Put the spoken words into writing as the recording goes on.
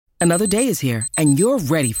Another day is here, and you're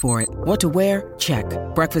ready for it. What to wear? Check.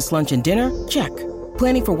 Breakfast, lunch, and dinner? Check.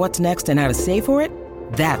 Planning for what's next and how to save for it?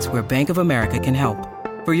 That's where Bank of America can help.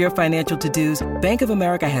 For your financial to-dos, Bank of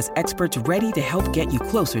America has experts ready to help get you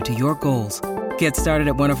closer to your goals. Get started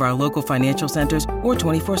at one of our local financial centers or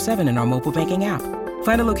 24/7 in our mobile banking app.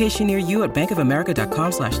 Find a location near you at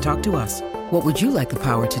bankofamerica.com/talktous. What would you like the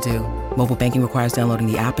power to do? Mobile banking requires downloading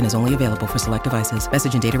the app and is only available for select devices.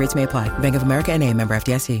 Message and data rates may apply. Bank of America N.A., member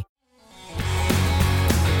FDIC.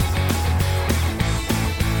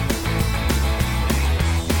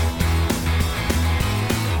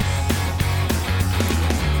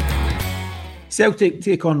 Celtic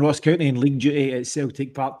take on Ross County in league duty at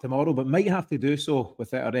Celtic Park tomorrow, but might have to do so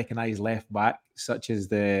without a recognised left back, such as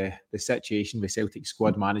the situation with Celtic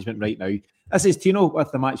squad management right now. This is Tino with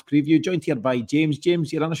the match preview, joined here by James.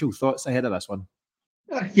 James, your initial thoughts ahead of this one?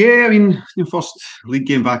 Yeah, I mean, the first league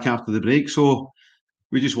game back after the break, so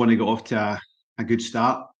we just want to get off to a good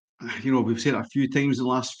start. We've said it a few times in the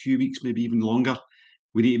last few weeks, maybe even longer.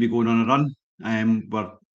 We need to be going on a run.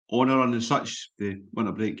 We're on a run as such. The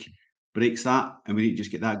winter break breaks that, and we need to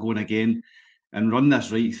just get that going again and run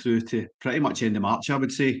this right through to pretty much end of March, I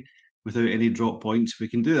would say, without any drop points. If we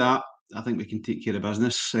can do that, I think we can take care of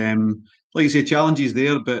business. Like you say, challenges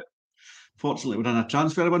there, but fortunately we're in a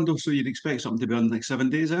transfer window, so you'd expect something to be on like 7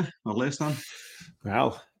 days, or less than.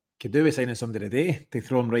 Well, could do with signing somebody today to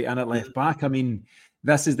throw him right in at left back. I mean,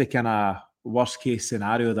 this is the kind of worst case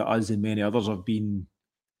scenario that us and many others have been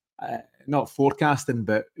not forecasting,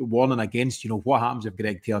 but warning against. What happens if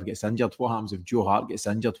Greg Taylor gets injured? What happens if Joe Hart gets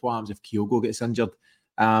injured? What happens if Kyogo gets injured?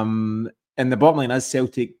 And the bottom line is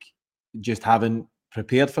Celtic just haven't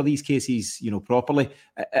prepared for these cases, properly.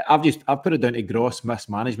 I've put it down to gross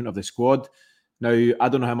mismanagement of the squad. Now, I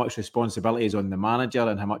don't know how much responsibility is on the manager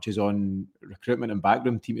and how much is on recruitment and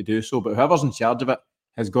backroom team to do so, but whoever's in charge of it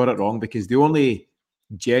has got it wrong, because the only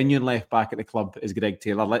genuine left back at the club is Greg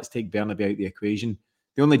Taylor. Let's take Bernabei out of the equation.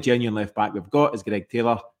 The only genuine left back we've got is Greg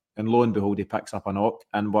Taylor, and lo and behold, he picks up a knock,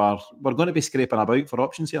 and we're going to be scraping about for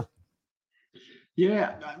options here.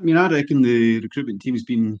 Yeah, I mean, I reckon the recruitment team's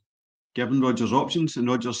been giving Rodgers options, and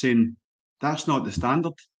Rodgers saying that's not the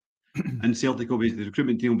standard. And Celtic, obviously, the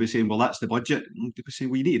recruitment team will be saying, well, that's the budget. And people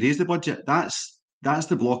saying, well, you need to raise the budget. That's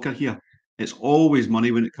the blocker here. It's always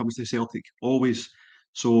money when it comes to Celtic, always.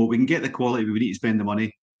 So we can get the quality, but we need to spend the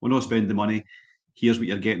money. We're not spending the money. Here's what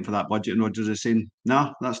you're getting for that budget. And Rodgers is saying,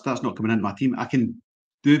 nah, that's not coming into my team. I can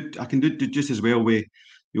do just as well with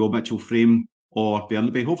Mitchell Frame or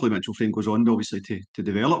Bernabei. Hopefully Mitchell Frame goes on, obviously, to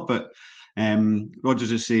develop. But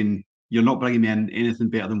Rodgers is saying, you're not bringing me in anything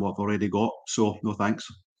better than what I've already got. So no thanks.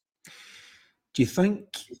 Do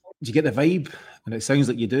you get the vibe, and it sounds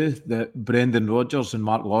like you do, that Brendan Rodgers and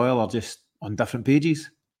Mark Loyal are just on different pages?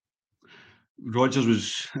 Rodgers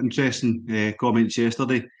was interesting comments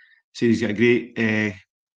yesterday, saying he's got a great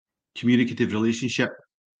communicative relationship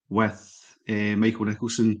with Michael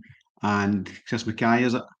Nicholson and Chris Mackay,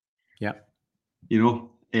 is it? Yeah.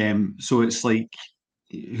 So it's like,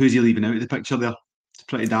 who's he leaving out of the picture there? It's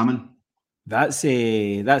pretty damning. That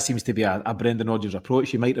seems to be a Brendan Rodgers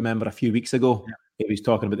approach. You might remember a few weeks ago, he was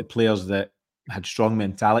talking about the players that had strong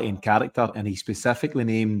mentality and character, and he specifically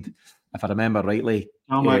named, if I remember rightly,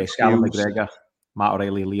 Callum McGregor, Matt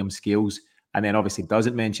O'Reilly, Liam Scales, and then obviously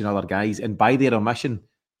doesn't mention other guys. And by their omission,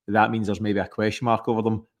 that means there's maybe a question mark over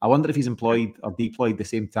them. I wonder if he's employed or deployed the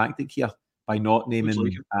same tactic here by not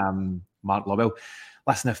naming Mark Lovell.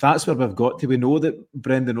 Listen, if that's where we've got to, we know that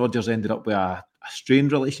Brendan Rodgers ended up with a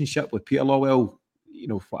strained relationship with Peter Lawwell,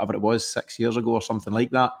 whatever it was, 6 years ago or something like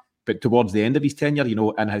that. But towards the end of his tenure,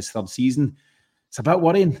 in his third season, it's a bit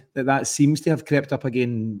worrying that seems to have crept up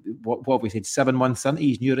again. What have we said, 7 months into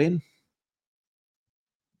his new reign?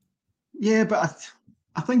 Yeah, but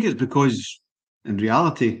I think it's because in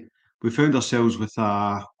reality, we found ourselves with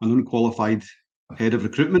an unqualified head of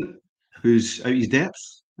recruitment who's out his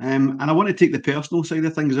depth. And I want to take the personal side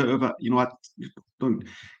of things out of it. I don't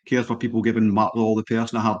care for people giving Mark Law the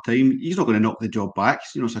person a hard time. He's not going to knock the job back.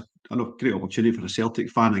 It's a great opportunity for a Celtic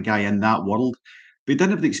fan, a guy in that world. But he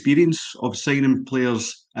didn't have the experience of signing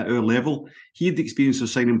players at our level. He had the experience of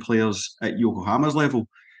signing players at Yokohama's level.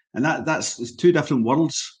 And it's two different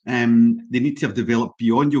worlds. They need to have developed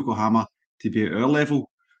beyond Yokohama to be at our level.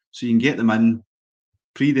 So you can get them in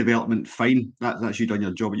pre-development, fine. That's you done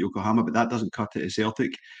your job at Yokohama, but that doesn't cut it at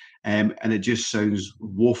Celtic. And it just sounds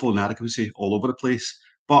woeful inadequacy all over the place.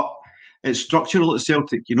 But it's structural at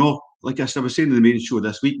Celtic. Like I was saying in the main show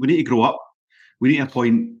this week, we need to grow up. We need to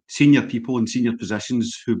appoint senior people in senior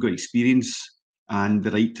positions who've got experience and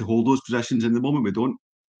the right to hold those positions. In the moment, we don't.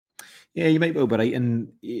 Yeah, you might well be right.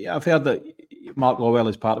 And I've heard that Mark Lawwell,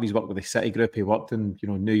 as part of his work with the City Group, he worked in,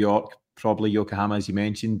 New York, probably Yokohama, as you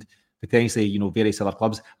mentioned, potentially, various other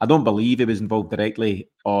clubs. I don't believe he was involved directly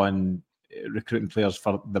on recruiting players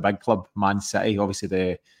for the big club, Man City, obviously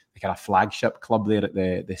the kind of flagship club there at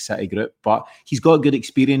the City Group. But he's got good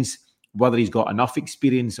experience. Whether he's got enough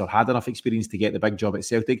experience or had enough experience to get the big job at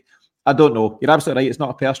Celtic, I don't know. You're absolutely right. It's not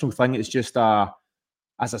a personal thing. It's just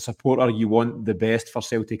as a supporter, you want the best for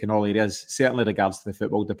Celtic in all areas, certainly regards to the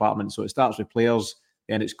football department. So it starts with players,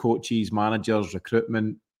 then it's coaches, managers,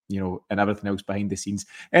 recruitment, and everything else behind the scenes.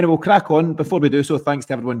 Anyway, we'll crack on. Before we do so, thanks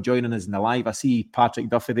to everyone joining us in the live. I see Patrick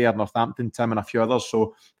Duffy there, Northampton, Tim, and a few others.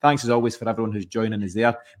 So thanks as always for everyone who's joining us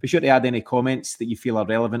there. Be sure to add any comments that you feel are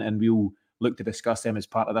relevant, and we'll look to discuss them as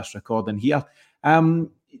part of this recording here.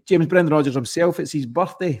 James Brendan Rodgers himself, it's his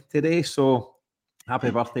birthday today, so happy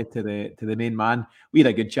birthday to the main man. We had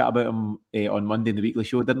a good chat about him on Monday in the weekly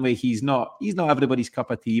show, didn't we? He's not everybody's cup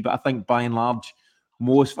of tea, but I think by and large,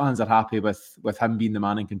 most fans are happy with him being the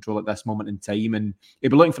man in control at this moment in time, and he'll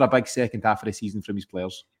be looking for a big second half of the season from his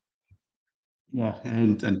players. Yeah,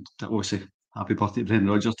 and obviously happy birthday, Brendan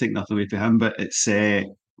Rodgers. Take nothing away from him, but it's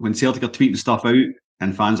when Celtic are tweeting stuff out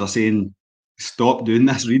and fans are saying, "Stop doing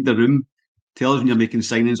this. Read the room. Tell us when you're making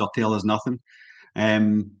signings, or tell us nothing."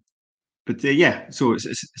 But yeah, so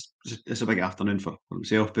it's a big afternoon for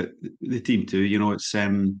himself, but the team too. It's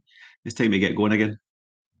time to get going again.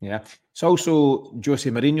 Yeah, it's also Jose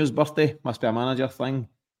Mourinho's birthday. Must be a manager thing,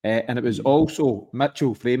 and it was also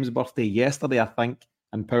Mitchell Frame's birthday yesterday, I think,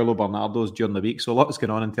 and Paulo Bernardo's during the week. So a lot's going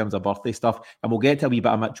on in terms of birthday stuff, and we'll get to a wee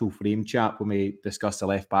bit of Mitchell Frame chat when we discuss the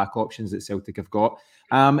left back options that Celtic have got.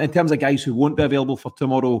 In terms of guys who won't be available for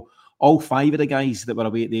tomorrow, all 5 of the guys that were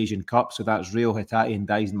away at the Asian Cup, so that's Reo Hitati and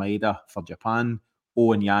Daisen Maeda for Japan,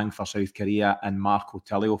 Owen Yang for South Korea, and Marco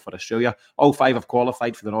Tilio for Australia. All 5 have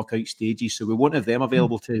qualified for the knockout stages, so we won't have them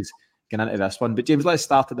available to us going into this one. But James, let's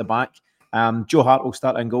start at the back. Joe Hart will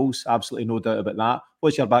start in goals, absolutely no doubt about that.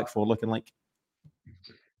 What's your back four looking like?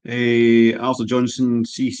 Arthur Johnson,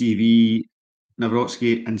 CCV,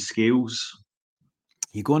 Nawrocki, and Scales.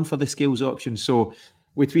 You going for the Scales option? So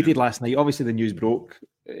we tweeted last night. Obviously, the news broke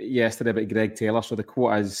yesterday about Greg Taylor. So the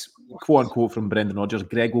quote is, quote unquote, from Brendan Rodgers: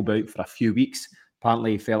 Greg will be out for a few weeks.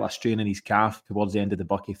 Apparently, he felt a strain in his calf towards the end of the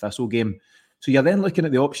Bucky Thistle game. So you're then looking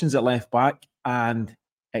at the options at left back, and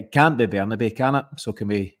it can't be Bernabe, can it? So can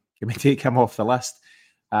we take him off the list?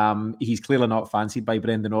 He's clearly not fancied by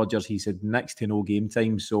Brendan Rodgers. He said next to no game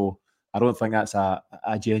time, so I don't think that's a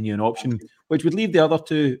genuine option, which would leave the other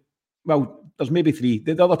two. Well, there's maybe 3.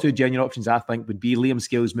 The other 2 genuine options, I think, would be Liam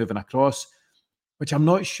Scales moving across, which I'm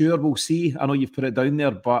not sure we'll see. I know you've put it down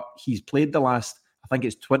there, but he's played the last, I think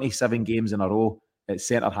it's 27 games in a row at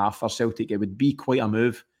centre-half for Celtic. It would be quite a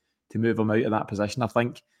move to move him out of that position, I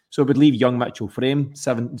think. So it would leave young Mitchell Frame,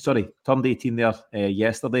 turned 18 there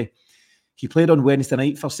yesterday. He played on Wednesday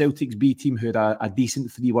night for Celtic's B team, who had a decent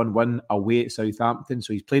 3-1 win away at Southampton.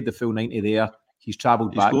 So he's played the full 90 there. He's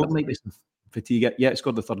travelled back. There might be some fatigue. Yeah,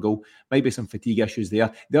 scored the 3rd goal. Might be some fatigue issues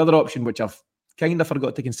there. The other option, which I've kind of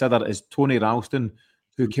forgot to consider, is Tony Ralston,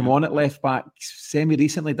 who came on at left back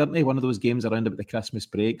semi-recently, didn't he? One of those games around about the Christmas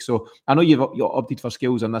break. So I know you've opted for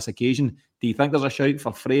Skills on this occasion. Do you think there's a shout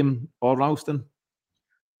for Frame or Ralston?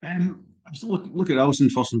 I'm still look at Ralston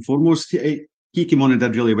first and foremost. He came on and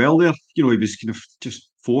did really well there. He was kind of just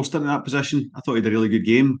forced into that position. I thought he had a really good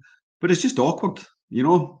game, but it's just awkward.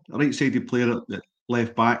 A right-sided player at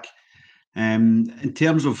left back. In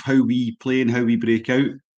terms of how we play and how we break out,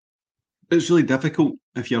 it's really difficult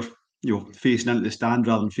if you're facing into the stand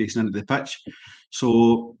rather than facing into the pitch.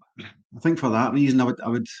 So I think for that reason, I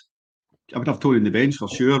would have Tony on the bench for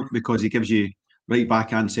sure, because he gives you right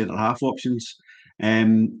back and centre half options.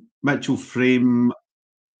 Mitchell Frame,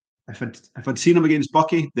 if I'd seen him against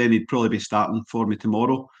Bucky, then he'd probably be starting for me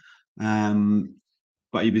tomorrow.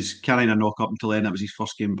 But he was carrying a knock up until then. That was his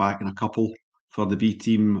first game back in a couple for the B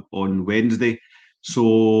team on Wednesday.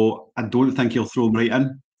 So I don't think he'll throw him right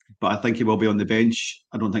in, but I think he will be on the bench.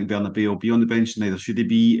 I don't think Bernabe will be on the bench, neither should he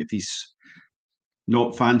be. If he's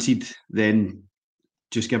not fancied, then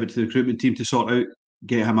just give it to the recruitment team to sort out,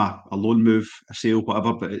 get him a loan move, a sale,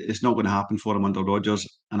 whatever, but it's not going to happen for him under Rodgers,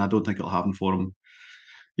 and I don't think it'll happen for him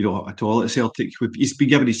at all at Celtic. He's been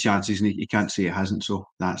given his chances and he can't say it hasn't, so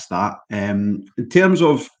that's that. In terms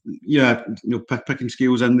of picking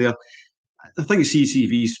Scales in there, I think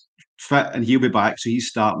CCV's fit and he'll be back, so he's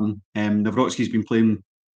starting. Nawrocki's been playing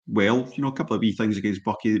well, a couple of wee things against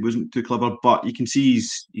Bucky. It wasn't too clever, but you can see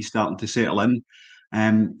he's starting to settle in.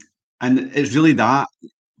 And it's really that,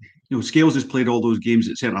 Scales has played all those games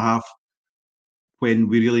at centre half when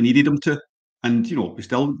we really needed him to. And we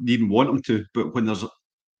still need and want him to. But when there's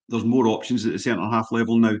more options at the centre half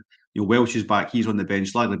level now, Welsh is back, he's on the bench.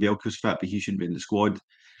 Slightly Bielko's fit, but he shouldn't be in the squad.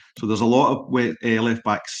 So there's a lot of left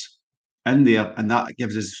backs in there, and that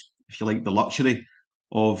gives us, if you like, the luxury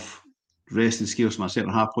of resting Scales from a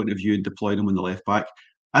centre half point of view and deploying him on the left back.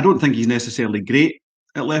 I don't think he's necessarily great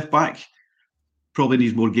at left back. Probably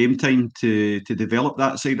needs more game time to develop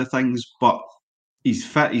that side of things, but he's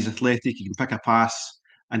fit, he's athletic, he can pick a pass,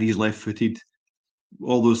 and he's left-footed.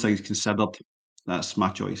 All those things considered, that's my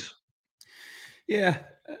choice. Yeah,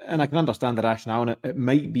 and I can understand the rationale, and it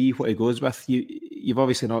might be what he goes with. You've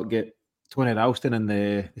obviously not got Tony Ralston in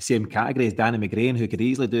the same category as Danny McGrain, who could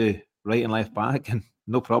easily do right and left back, and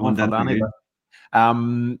no problem for Danny.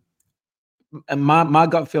 And my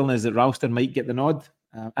gut feeling is that Ralston might get the nod,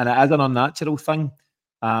 and it is an unnatural thing.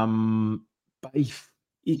 But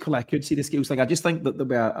equally, I could see the Scales thing. I just think that there'll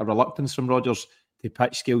be a reluctance from Rodgers to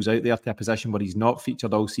pitch Scales out there to a position where he's not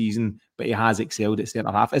featured all season, but he has excelled at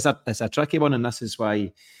centre half. It's a tricky one, and this is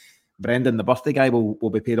why Brendan, the birthday guy, will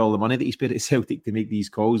be paid all the money that he's paid at Celtic to make these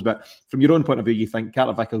calls. But from your own point of view, you think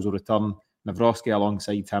Carter Vickers will return, Nawrocki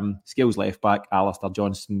alongside him, Scales left back, Alistair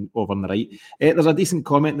Johnston over on the right. There's a decent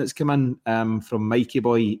comment that's come in from Mikey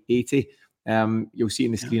Boy 80. You'll see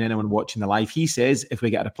in the screen, anyone watching the live. He says, if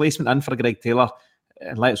we get a replacement in for Greg Taylor,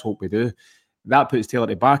 and let's hope we do, that puts Taylor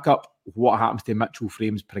to backup. What happens to Mitchell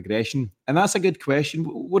Frame's progression? And that's a good question.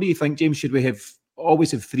 What do you think, James? Should we always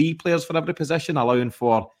have 3 players for every position, allowing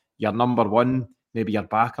for your number one, maybe your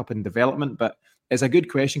backup and development? But it's a good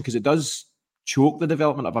question because it does choke the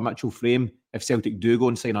development of a Mitchell Frame if Celtic do go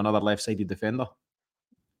and sign another left-sided defender.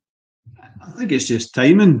 I think it's just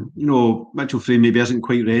timing. Mitchell Frame maybe isn't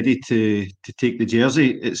quite ready to take the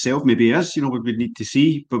jersey itself. Maybe he is. We would need to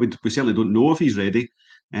see, but we certainly don't know if he's ready,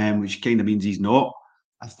 which kind of means he's not.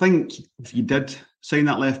 I think if you did sign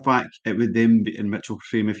that left back, it would then be in Mitchell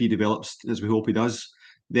Frame. If he develops as we hope he does,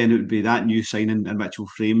 then it would be that new signing in Mitchell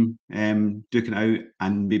Frame duking out,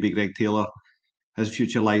 and maybe Greg Taylor. His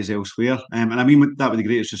future lies elsewhere. And I mean that with the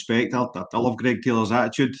greatest respect. I love Greg Taylor's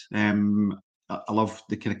attitude. I love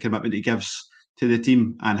the kind of commitment he gives to the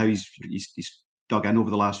team and how he's dug in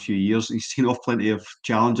over the last few years. He's seen off plenty of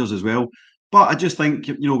challengers as well. But I just think,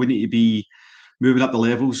 we need to be moving up the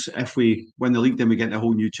levels. If we win the league, then we get a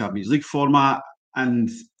whole new Champions League format, and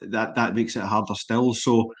that makes it harder still.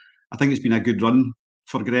 So I think it's been a good run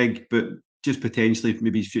for Greg, but just potentially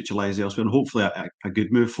maybe his future lies elsewhere, and hopefully a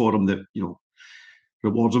good move for him that,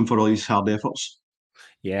 rewards him for all his hard efforts.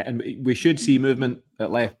 Yeah, and we should see movement at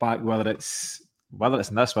left back, whether it's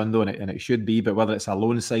in this window, and it should be, but whether it's a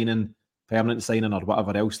loan signing, permanent signing, or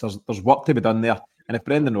whatever else, there's work to be done there. And if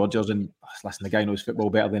Brendan Rodgers, and listen, the guy knows football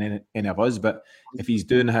better than any of us, but if he's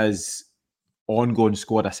doing his ongoing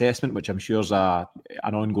squad assessment, which I'm sure is an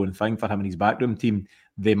ongoing thing for him and his backroom team,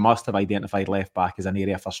 they must have identified left back as an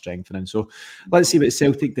area for strengthening. So let's see what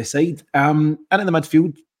Celtic decide. And in the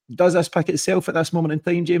midfield, does this pick itself at this moment in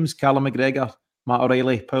time, James? Callum McGregor, Matt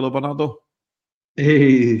O'Reilly, Paulo Bernardo?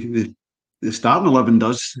 The starting 11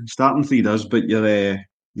 does, starting 3 does, but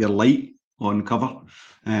you're light on cover.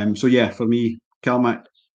 So yeah, for me, Callum, Matt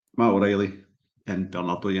O'Reilly, and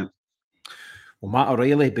Bernardo. Yeah. Well, Matt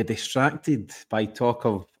O'Reilly be distracted by talk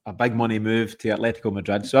of a big money move to Atletico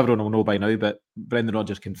Madrid. So everyone will know by now, but Brendan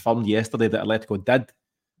Rodgers confirmed yesterday that Atletico did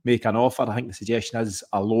make an offer. I think the suggestion is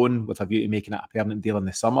a loan with a view to making it a permanent deal in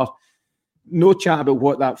the summer. No chat about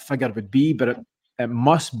what that figure would be, but it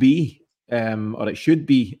must be, or it should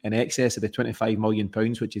be, in excess of the £25 million,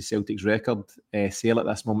 which is Celtic's record sale at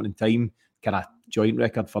this moment in time, kind of joint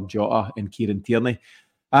record for Jota and Kieran Tierney.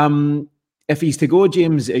 If he's to go,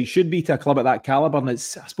 James, it should be to a club at that calibre, and I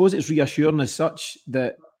suppose it's reassuring as such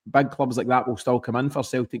that big clubs like that will still come in for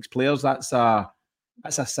Celtic's players. That's a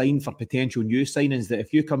sign for potential new signings, that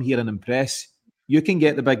if you come here and impress, you can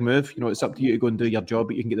get the big move. It's up to you to go and do your job,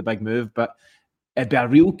 but you can get the big move. But it'd be a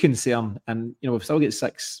real concern, and we've still got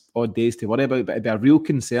 6 odd days to worry about, but it'd be a real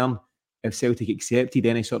concern if Celtic accepted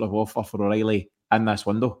any sort of offer for O'Reilly in this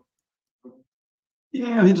window.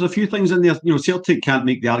 Yeah, I mean, there's a few things in there. Celtic can't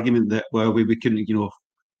make the argument that, well, we couldn't,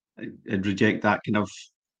 reject that kind of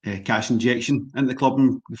cash injection into the club,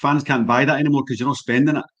 and the fans can't buy that anymore because you're not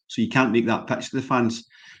spending it, so you can't make that pitch to the fans.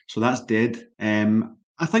 So that's dead.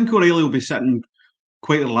 I think O'Reilly will be sitting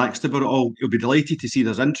quite relaxed about it all. He'll be delighted to see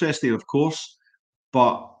there's interest there, of course,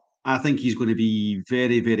 but I think he's going to be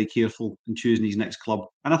very, very careful in choosing his next club,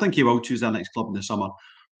 and I think he will choose that next club in the summer.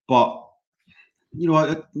 But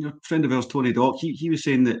a friend of ours, Tony Dock, he was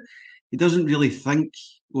saying that he doesn't really think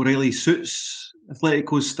O'Reilly suits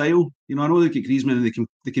Atletico's style. I know they get Griezmann and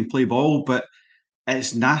they can play ball, but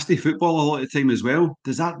it's nasty football a lot of the time as well.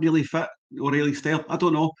 Does that really fit O'Reilly style. I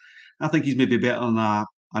don't know. I think he's maybe better than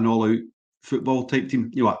an all-out football type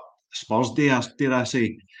team. A Spurs dare I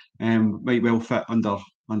say, might well fit under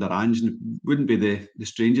Ange, and wouldn't be the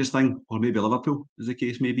strangest thing, or maybe Liverpool, as the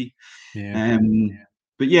case may be. Yeah.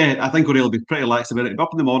 But yeah, I think O'Reilly will be pretty relaxed about it.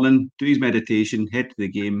 Up in the morning, do his meditation, head to the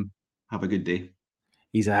game, have a good day.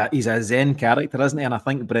 He's a zen character, isn't he? And I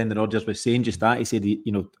think Brendan Rodgers was saying just that. He said,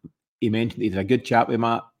 he mentioned he did a good chat with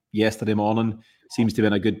Matt yesterday morning. Seems to be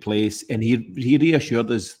in a good place, and he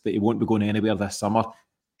reassured us that he won't be going anywhere this summer.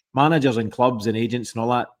 Managers and clubs and agents and all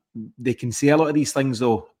that, they can say a lot of these things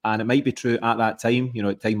though, and it might be true at that time,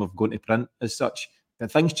 at time of going to print as such.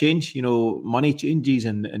 But things change, money changes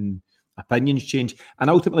and opinions change. And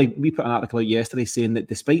ultimately, we put an article out yesterday saying that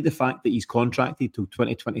despite the fact that he's contracted till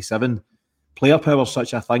 2027, player power is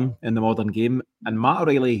such a thing in the modern game, and Matt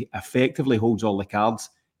O'Reilly effectively holds all the cards.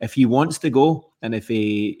 If he wants to go, and if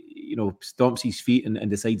he, stomps his feet and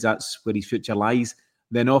decides that's where his future lies,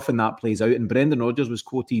 then often that plays out. And Brendan Rodgers was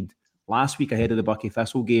quoted last week ahead of the Bucky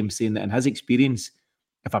Thistle game saying that in his experience,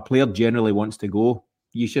 if a player generally wants to go,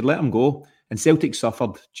 you should let him go. And Celtic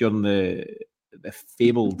suffered during the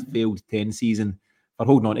failed 10 season for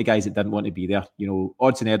holding on to guys that didn't want to be there.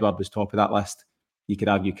 Odsonne Edouard was top of that list. You could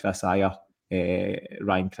argue Chris Ayer,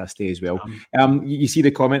 Ryan Christie as well. You see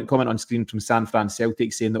the comment on screen from San Fran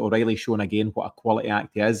Celtic saying that O'Reilly's shown again what a quality act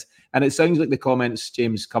he is. And it sounds like the comments,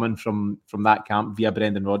 James, coming from that camp via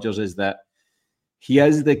Brendan Rodgers is that he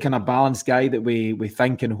is the kind of balanced guy that we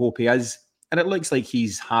think and hope he is. And it looks like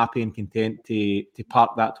he's happy and content to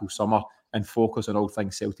park that till summer and focus on all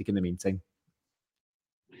things Celtic in the meantime.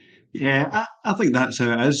 Yeah, I think that's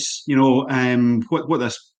how it is. What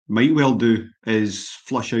this might well do is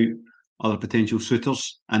flush out other potential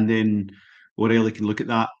suitors, and then O'Reilly can look at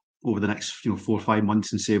that over the next 4 or 5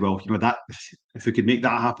 months and say, well, that if we could make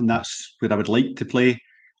that happen, that's where I would like to play.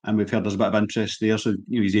 And we've heard there's a bit of interest there, so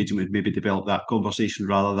his agent would maybe develop that conversation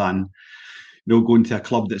rather than going to a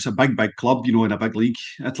club that's a big club, in a big league,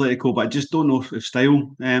 Atletico. But I just don't know if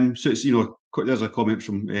style. So it's there's a comment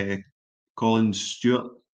from Colin Stewart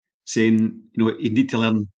saying he'd need to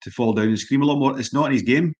learn to fall down and scream a lot more. It's not in his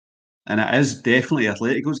game, and it is definitely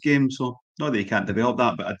Atletico's game. So not that he can't develop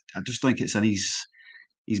that, but I just think it's in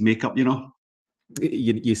his makeup.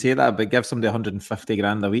 You say that, but give somebody 150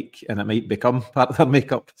 grand a week and it might become part of their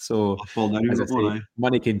makeup. So as I say,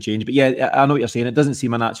 money can change. But yeah, I know what you're saying. It doesn't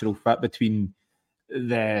seem a natural fit between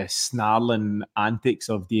the snarling antics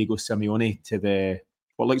of Diego Simeone to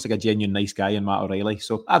what looks like a genuine nice guy in Matt O'Reilly.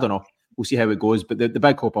 So I don't know. We'll see how it goes. But the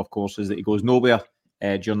big hope, of course, is that he goes nowhere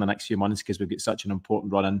during the next few months because we've got such an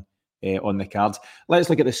important run in on the cards. Let's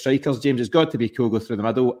look at the strikers, James. It's got to be Kyogo through the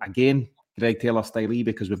middle. Again, Greg Taylor style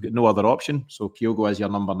because we've got no other option. So Kyogo is your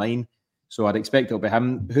number 9. So I'd expect it'll be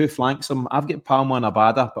him. Who flanks him? I've got Palma and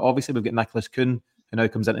Abada, but obviously we've got Nicholas Kuhn, who now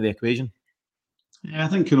comes into the equation. Yeah, I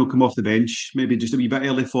think Kuhn will come off the bench, maybe just a wee bit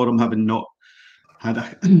early for him, having not had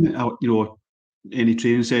any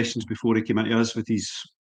training sessions before he came into us with his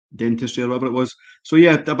dentistry or whatever it was. So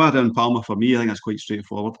yeah, Abada and Palma for me, I think that's quite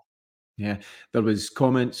straightforward. Yeah, there was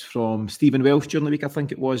comments from Stephen Welsh during the week, I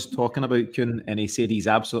think it was, talking about Kuhn, and he said he's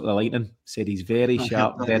absolutely lightning. Said he's very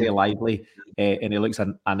sharp, very lively, and he looks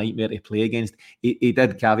a nightmare to play against. He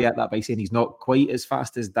did caveat that by saying he's not quite as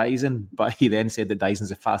fast as Dyson, but he then said that Dyson's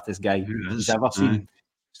the fastest guy he's ever seen.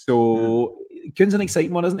 So Kuhn's an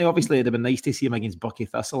exciting one, isn't he? Obviously, it'd have been nice to see him against Bucky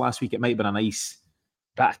Thistle last week. It might have been a nice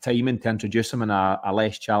bit of timing to introduce him in a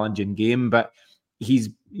less challenging game, but he's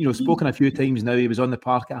spoken a few times now. He was on the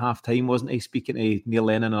park at half time, wasn't he? Speaking to Neil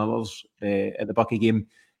Lennon and others at the Bucky game.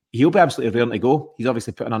 He'll be absolutely raring to go. He's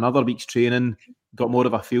obviously put in another week's training, got more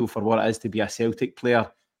of a feel for what it is to be a Celtic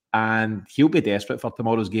player, and he'll be desperate for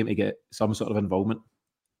tomorrow's game to get some sort of involvement.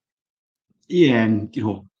 Yeah, and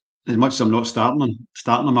as much as I'm not starting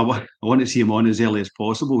him, I want to see him on as early as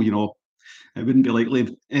possible. It wouldn't be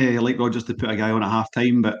likely like Rodgers to put a guy on at half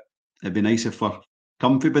time, but it'd be nice if we're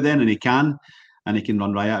comfy by then and he can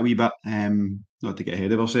run riot a wee bit. Not to get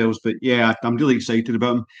ahead of ourselves, but yeah, I'm really excited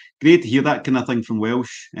about him. Great to hear that kind of thing from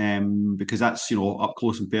Welsh, because that's up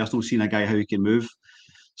close and personal, seeing a guy how he can move.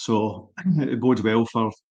 So it bodes well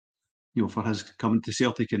for for his coming to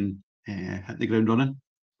Celtic and hit the ground running.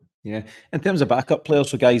 Yeah, in terms of backup players,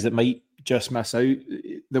 so guys that might just miss out,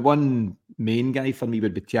 the one main guy for me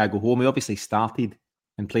would be Thiago Holm. He obviously started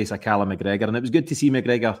in place of Callum McGregor, and it was good to see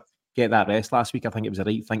McGregor get that rest last week. I think it was the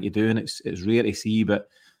right thing to do, and it's rare to see, but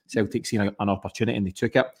Celtic seen an opportunity and they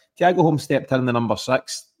took it. Thiago Holm stepped in the number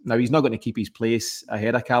 6. Now, he's not going to keep his place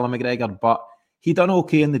ahead of Callum McGregor, but he done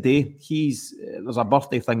okay in the day. There's a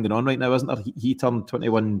birthday thing going on right now, isn't there? He turned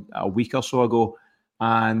 21 a week or so ago,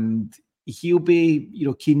 and he'll be,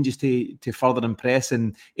 keen just to further impress,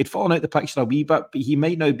 and he'd fallen out the picture a wee bit, but he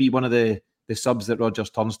might now be one of the subs that Rodgers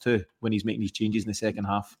turns to when he's making these changes in the second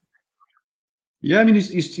half. Yeah, I mean,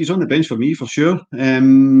 he's on the bench for me for sure.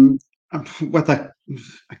 With a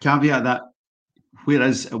caveat that where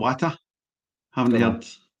is Iwata? Haven't heard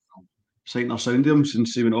sight or sound of him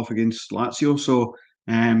since he went off against Lazio. So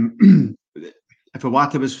if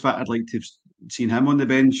Iwata was fit, I'd like to have seen him on the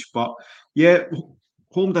bench. But yeah,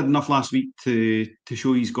 Holm did enough last week to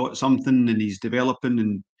show he's got something and he's developing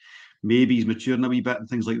and maybe he's maturing a wee bit and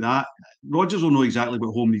things like that. Rodgers will know exactly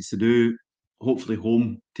what Holm needs to do. Hopefully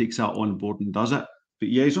Holm takes that on board and does it. But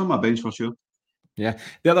yeah, he's on my bench for sure. Yeah.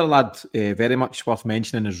 The other lad very much worth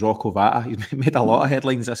mentioning is Rocco Vata. He's made a lot of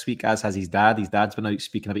headlines this week, as has his dad. His dad's been out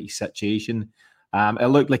speaking about his situation. It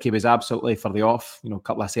looked like he was absolutely for the off, a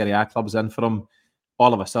couple of Serie A clubs in for him.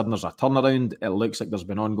 All of a sudden, there's a turnaround. It looks like there's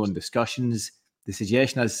been ongoing discussions. The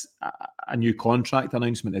suggestion is a new contract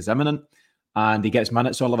announcement is imminent, and he gets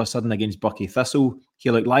minutes all of a sudden against Bucky Thistle.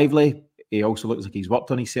 He looked lively. He also looks like he's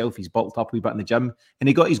worked on himself. He's bulked up a wee bit in the gym, and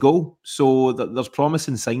he got his goal. So there's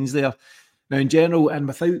promising signs there. Now, in general, and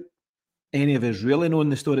without any of us really knowing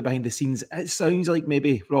the story behind the scenes, it sounds like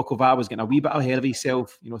maybe Rocco Vata was getting a wee bit ahead of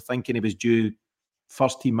himself, thinking he was due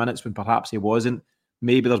first team minutes when perhaps he wasn't.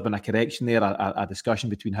 Maybe there's been a correction there, a discussion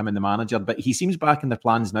between him and the manager, but he seems back in the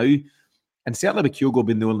plans now. And certainly with Kyogo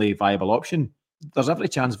being the only viable option, there's every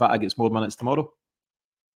chance Vata gets more minutes tomorrow.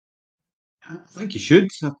 I think he should,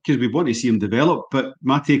 because we want to see him develop. But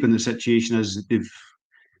my take on the situation is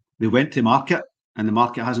they went to market, and the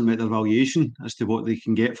market hasn't met their valuation as to what they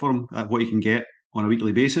can get for him, what he can get on a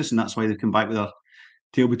weekly basis, and that's why they've come back with their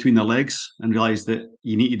tail between their legs and realised that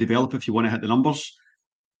you need to develop if you want to hit the numbers.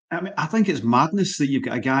 I mean, I think it's madness that you've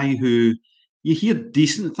got a guy who you hear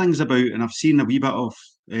decent things about, and I've seen a wee bit of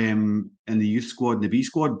in the youth squad and the B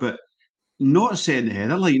squad, but not setting the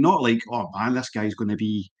header, not like, oh man, this guy's going to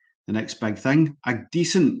be the next big thing. A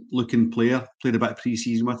decent looking player, played a bit of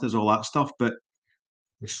pre-season with us, all that stuff, but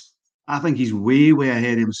I think he's way, way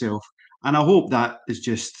ahead of himself. And I hope that is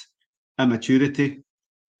just immaturity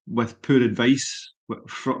with poor advice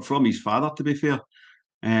from his father, to be fair,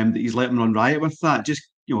 that he's letting him run riot with that. Just,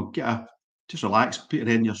 just relax, put your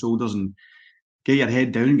head on your shoulders and get your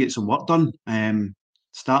head down and get some work done.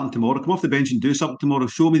 Starting tomorrow, come off the bench and do something tomorrow.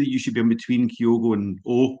 Show me that you should be in between Kyogo and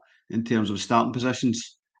O in terms of starting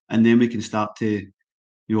positions, and then we can start to,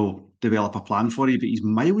 develop a plan for you. But he's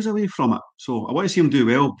miles away from it, so I want to see him do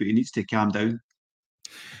well, but he needs to calm down.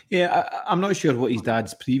 Yeah, I'm not sure what his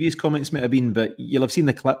dad's previous comments might have been, but you'll have seen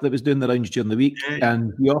the clip that was doing the rounds during the week,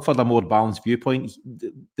 and he offered a more balanced viewpoint.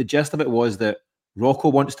 The gist of it was that Rocco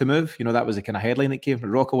wants to move. That was the kind of headline that came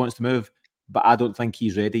from. Rocco wants to move, but I don't think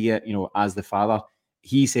he's ready yet, as the father.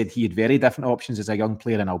 He said he had very different options as a young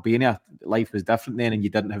player in Albania. Life was different then, and you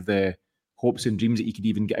didn't have the hopes and dreams that you could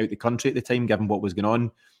even get out the country at the time, given what was going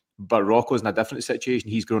on. But Rocco's in a different situation.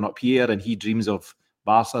 He's grown up here, and he dreams of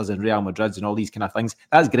Barca's and Real Madrid's and all these kind of things.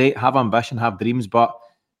 That's great. Have ambition, have dreams, but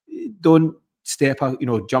don't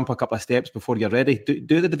jump a couple of steps before you're ready.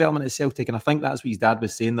 Do the development at Celtic, and I think that's what his dad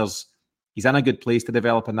was saying. He's in a good place to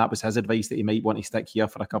develop, and that was his advice, that he might want to stick here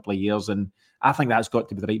for a couple of years. And I think that's got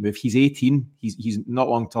to be the right move. He's 18. He's not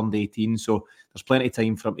long turned 18, so there's plenty of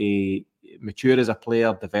time for him to mature as a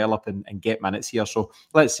player, develop, and get minutes here. So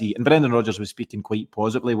let's see. And Brendan Rodgers was speaking quite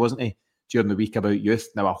positively, wasn't he, during the week about youth?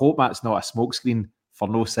 Now, I hope that's not a smokescreen for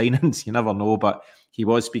no signings. You never know, but he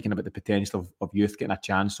was speaking about the potential of youth getting a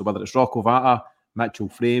chance. So whether it's Rocco Vata, Mitchell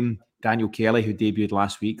Frame, Daniel Kelly, who debuted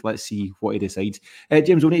last week, let's see what he decides.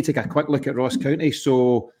 James, we'll need to take a quick look at Ross County.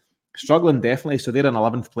 So struggling definitely. So they're in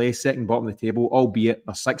 11th place, second bottom of the table, albeit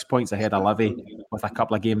they're 6 points ahead of Livy with a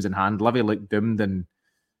couple of games in hand. Livy look doomed, and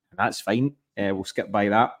that's fine. We'll skip by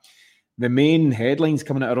that. The main headlines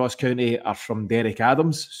coming out of Ross County are from Derek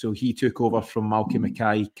Adams. So he took over from Malky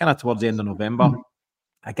Mackay kind of towards the end of November.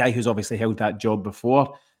 A guy who's obviously held that job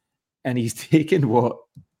before. And he's taken what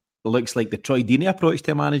looks like the Troy Deeney approach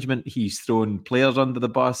to management. He's thrown players under the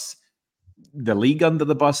bus, the league under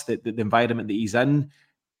the bus, the environment that he's in.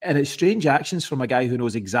 And it's strange actions from a guy who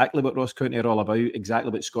knows exactly what Ross County are all about,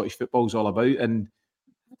 exactly what Scottish football is all about. And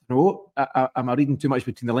am I reading too much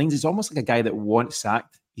between the lines? It's almost like a guy that wants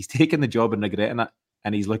sacked. He's taking the job and regretting it,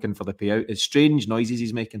 and he's looking for the payout. It's strange noises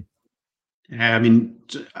he's making. I mean,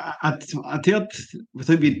 I'd heard,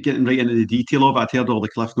 without me getting right into the detail of it, I'd heard all the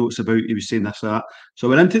cliff notes about he was saying this, that. So I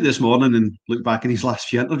went into it this morning and looked back in his last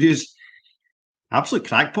few interviews. Absolute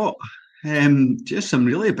crackpot. Just some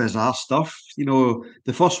really bizarre stuff.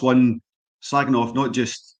 The first one, slagging off not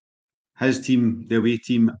just his team, the away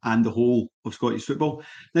team, and the whole of Scottish football.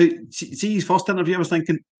 Now, see his first interview, I was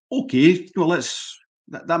thinking, okay,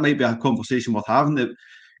 that might be a conversation worth having. That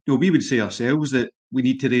we would say ourselves that we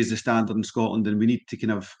need to raise the standard in Scotland, and we need to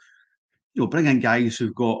kind of bring in guys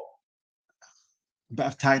who've got a bit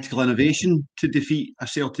of tactical innovation to defeat a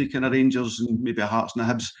Celtic and a Rangers and maybe a Hearts and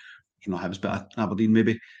a Hibs. Not Hibs, but Aberdeen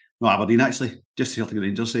maybe. No, Aberdeen actually, just Celtic and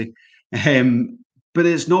Rangers say. But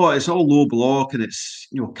it's not. It's all low block, and it's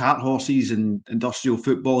cart horses and industrial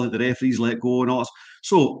football that the referees let go and all that.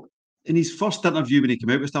 So in his first interview when he came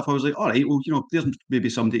out with stuff, I was like, all right, well, there's maybe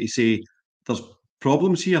somebody to say there's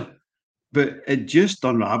problems here, but it just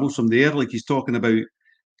unravels from there. Like he's talking about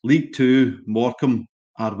League Two, Morecambe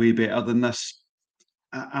are way better than this.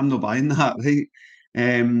 I'm not buying that, right?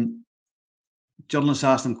 Journalists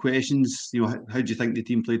ask them questions. How do you think the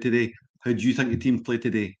team played today? How do you think the team played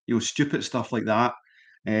today? Stupid stuff like that.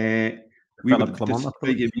 We were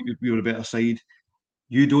a better side.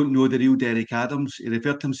 You don't know the real Derek Adams. He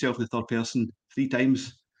referred to himself in the third person 3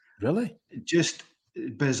 times. Really? Just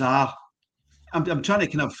bizarre. I'm trying to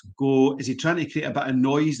kind of go, is he trying to create a bit of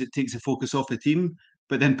noise that takes the focus off the team?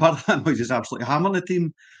 But then part of that noise is absolutely hammering the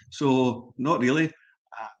team. So not really.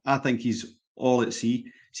 I think he's all at sea.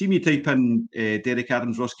 See me type in Derek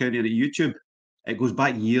Adams Ross County on YouTube. It goes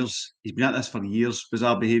back years. He's been at this for years.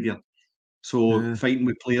 Bizarre behaviour. So fighting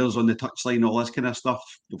with players on the touchline, all this kind of stuff,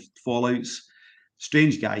 fallouts.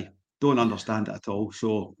 Strange guy. Don't understand it at all.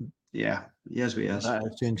 So yeah, he is what he is. That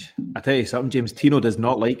is strange. I tell you something, James. Tino does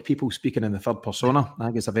not like people speaking in the third persona. I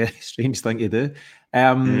think it's a very strange thing to do.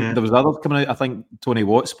 There was others coming out. I think Tony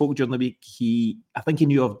Watt spoke during the week. I think he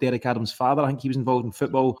knew of Derek Adams' father. I think he was involved in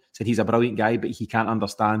football. Said he's a brilliant guy, but he can't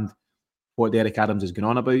understand what Derek Adams is going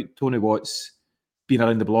on about. Tony Watt's been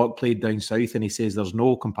around the block, played down south, and he says there's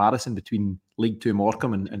no comparison between League Two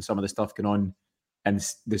Morecambe and some of the stuff going on in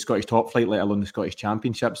the Scottish top flight, let alone the Scottish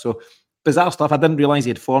Championship. So bizarre stuff. I didn't realise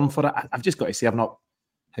he had formed for it. I've just got to say I've not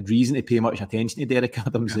had reason to pay much attention to Derek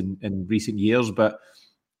Adams in recent years, but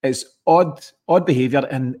it's odd behaviour.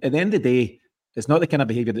 And at the end of the day, it's not the kind of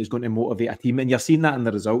behaviour that's going to motivate a team. And you're seeing that in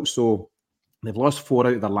the results. So they've lost 4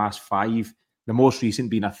 out of their last 5. The most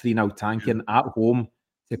recent being a 3-0 tanking at home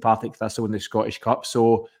to Partick Thistle in the Scottish Cup.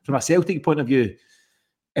 So from a Celtic point of view,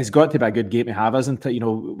 it's got to be a good game to have, isn't it?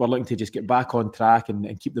 We're looking to just get back on track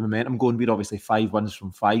and keep the momentum going. We're obviously 5 wins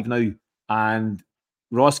from 5 now. And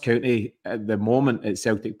Ross County, at the moment at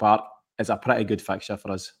Celtic Park, is a pretty good fixture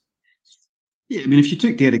for us. Yeah, I mean, if you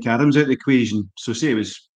took Derek Adams out of the equation, so say it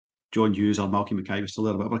was John Hughes or Malky Mackay was still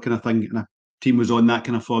there, whatever kind of thing, and a team was on that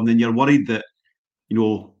kind of form, then you're worried that,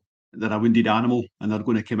 they're a wounded animal and they're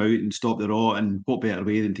going to come out and stop the rot, and what better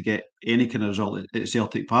way than to get any kind of result at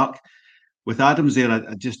Celtic Park. With Adams there,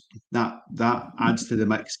 I just that adds to the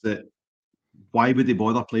mix that why would they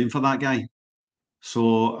bother playing for that guy?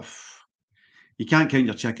 So you can't count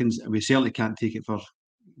your chickens, and we certainly can't take it for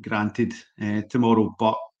granted tomorrow,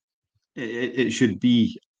 but it should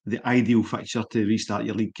be the ideal fixture to restart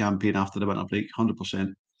your league campaign after the winter break,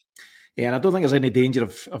 100%. Yeah, and I don't think there's any danger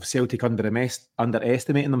of Celtic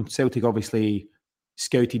underestimating them. Celtic obviously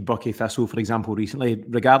scouted Buckie Thistle, for example, recently.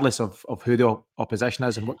 Regardless of who the opposition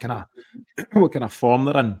is and what kind of form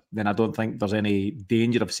they're in, then I don't think there's any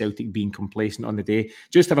danger of Celtic being complacent on the day.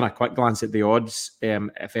 Just having a quick glance at the odds,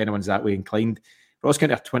 if anyone's that way inclined, Ross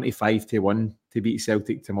County are 25-1 to beat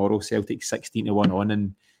Celtic tomorrow. Celtic 16-1 on,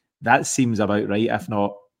 and that seems about right, if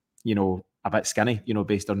not, a bit skinny,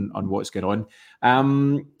 based on what's going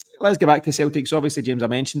on. Let's get back to Celtic. So obviously, James, I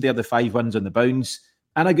mentioned there the 5 wins on the bounce.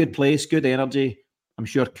 In a good place, good energy. I'm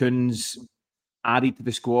sure Kuhn's added to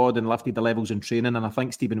the squad and lifted the levels in training. And I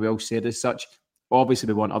think Stephen Welsh said as such. Obviously,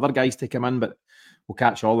 we want other guys to come in, but we'll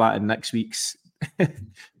catch all that in next week's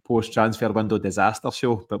post-transfer window disaster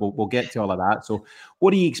show. But we'll get to all of that. So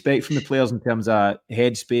what do you expect from the players in terms of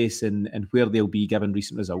headspace and where they'll be given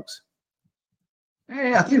recent results?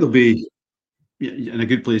 I think they'll be in a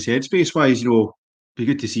good place headspace-wise. Be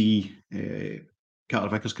good to see Carter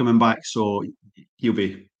Vickers coming back, so he'll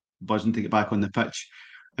be buzzing to get back on the pitch.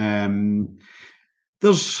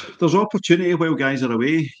 There's opportunity while guys are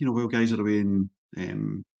away, while guys are away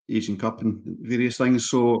in Asian Cup and various things.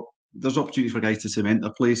 So there's opportunities for guys to cement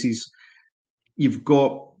their places. You've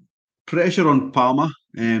got pressure on Palmer,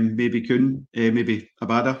 maybe Kuhn, maybe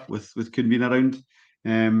Abada with Kuhn being around.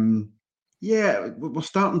 Yeah, we're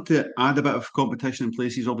starting to add a bit of competition in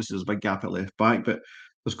places. Obviously, there's a big gap at left back, but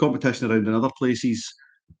there's competition around in other places,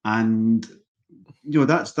 and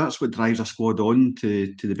that's what drives a squad on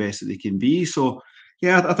to the best that they can be. So,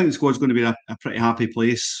 yeah, I think the squad's going to be a pretty happy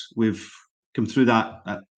place. We've come through that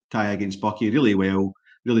tie against Buckie really well,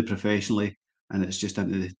 really professionally, and it's just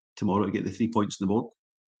into tomorrow to get the 3 points on the board.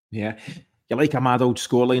 Yeah. you like a mad old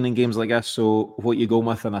scoreline in games like this, so what you going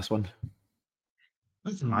with in this one?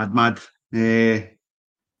 That's mad.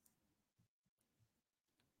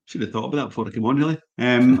 Should have thought about that before I came on, really.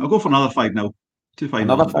 I'll go for another 5-0. 2-5-0.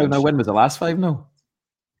 Another 5-0 win. Was the last 5-0?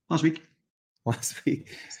 Last week.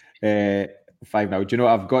 5-0. Do you know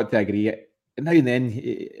what? I've got to agree. Now and then,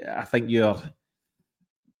 I think you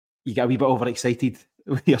get a wee bit overexcited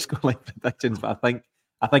with your scoreline predictions, but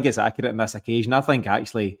I think it's accurate on this occasion. I think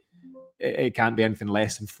actually it can't be anything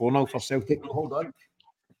less than 4-0 for Celtic. Hold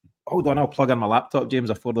on, I'll plug in my laptop, James,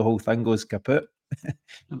 before the whole thing goes kaput.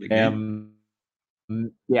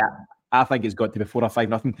 Yeah, I think it's got to be 4 or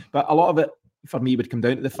 5-0. But a lot of it, for me, would come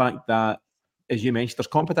down to the fact that, as you mentioned, there's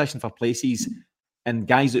competition for places and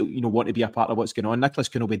guys that want to be a part of what's going on. Nicholas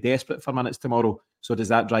Kuhn will be desperate for minutes tomorrow. So does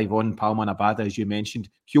that drive on Palma and Abada, as you mentioned?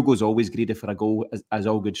 Hugo's always greedy for a goal, as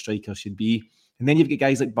all good strikers should be. And then you've got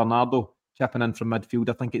guys like Bernardo chipping in from midfield.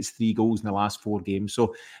 I think it's 3 goals in the last 4 games.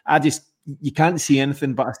 So you can't see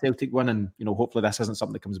anything but a Celtic win. And, hopefully this isn't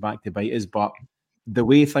something that comes back to bite us. But the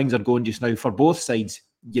way things are going just now, for both sides,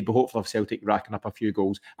 you'd be hopeful of Celtic racking up a few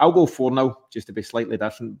goals. I'll go 4-0, just to be slightly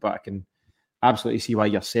different, but I can absolutely see why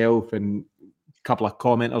yourself and a couple of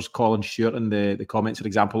commenters, Colin Stewart in the comments, for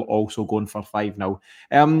example, also going for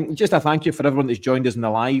 5-0. Just a thank you for everyone that's joined us in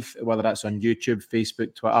the live, whether that's on YouTube,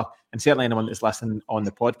 Facebook, Twitter, and certainly anyone that's listening on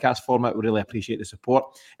the podcast format. We really appreciate the support.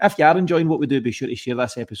 If you are enjoying what we do, be sure to share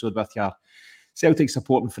this episode with your Celtic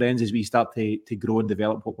supporting friends as we start to grow and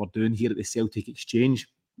develop what we're doing here at the Celtic Exchange.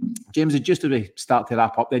 James, just as we start to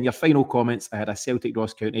wrap up, then your final comments ahead of Celtic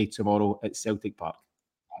Ross County tomorrow at Celtic Park.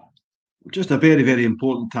 Just a very, very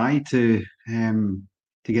important tie to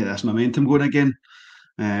get this momentum going again.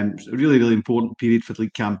 It's a really, really important period for the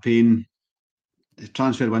league campaign. The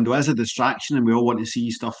transfer window is a distraction and we all want to see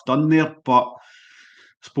stuff done there, but I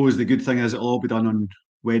suppose the good thing is it'll all be done on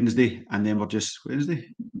Wednesday, and then we're just Thursday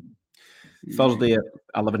at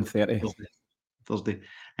 11:30. Thursday.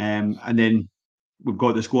 And then we've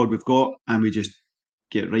got the squad we've got, and we just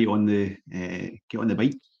get right on the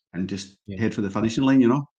bike and just head for the finishing line,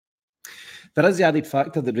 There is the added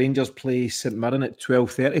factor that Rangers play St Mirren at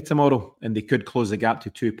 12:30 tomorrow, and they could close the gap to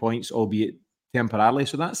 2 points, albeit temporarily.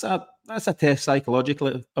 So that's a test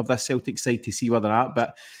psychologically of this Celtic side to see where they're at.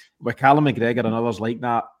 But with Callum McGregor and others like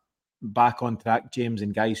that back on track, James,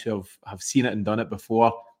 and guys who have seen it and done it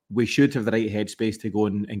before, we should have the right headspace to go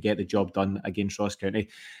and get the job done against Ross County.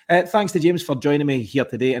 Thanks to James for joining me here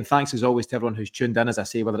today. And thanks as always to everyone who's tuned in, as I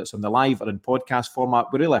say, whether it's on the live or in podcast format.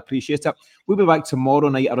 We really appreciate it. We'll be back tomorrow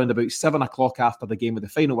night around about 7 o'clock after the game with the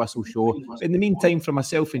Final Whistle show. In the meantime, from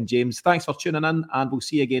myself and James, thanks for tuning in, and we'll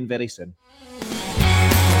see you again very soon.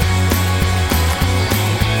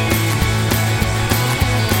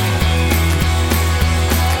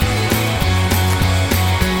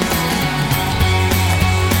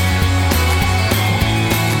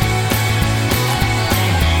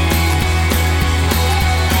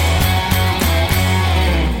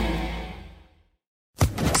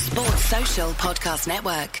 Podcast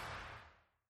Network.